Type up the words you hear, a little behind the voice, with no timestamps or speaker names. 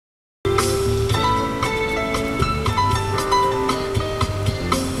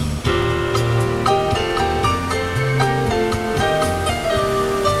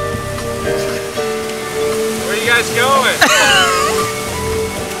guys going?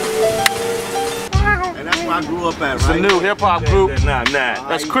 And that's where I grew up at, It's right? a new hip hop group. Nah.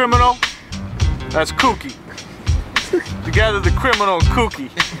 That's Criminal. That's Kooky. Together, the Criminal and Kooky.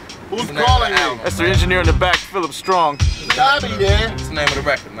 Who's calling you? That's the engineer in the back, Philip Strong. I'll be there. What's the name of the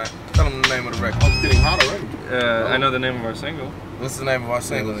record, man? Tell them the name of the record. It's getting hot already. I know the name of our single. What's the name of our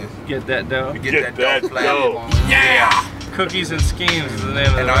single? Get That Dough. Get that dough. Yeah! Cookies and Schemes is the name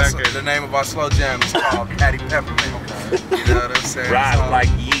of the record. The name of our slow jam is called Patty Peppermint. You know what I'm saying? Ride like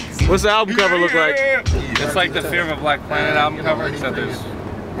yeast. What's the album cover look like? It's like the Fear of a Black Planet album cover, except there's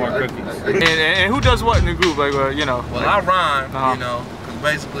more cookies. And who does what in the group? Like, you know. Well, I rhyme, you know, because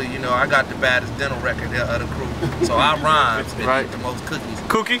basically, you know, I got the baddest dental record of the crew. So I rhyme and Right. eat the most cookies.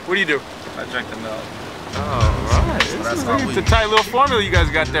 Kooky, what do you do? I drank the milk. Alright. So that's how It's a tight little formula you guys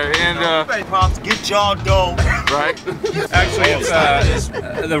got there. And, Pops, get y'all dough. right? Actually, it's,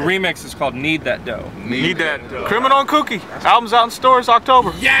 the remix is called Need That Dough. Need that. Criminal and Kooky. Album's out in stores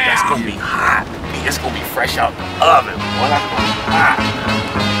October. Yeah! That's gonna be hot. It's gonna be fresh out the oven. Boy, that's gonna be hot.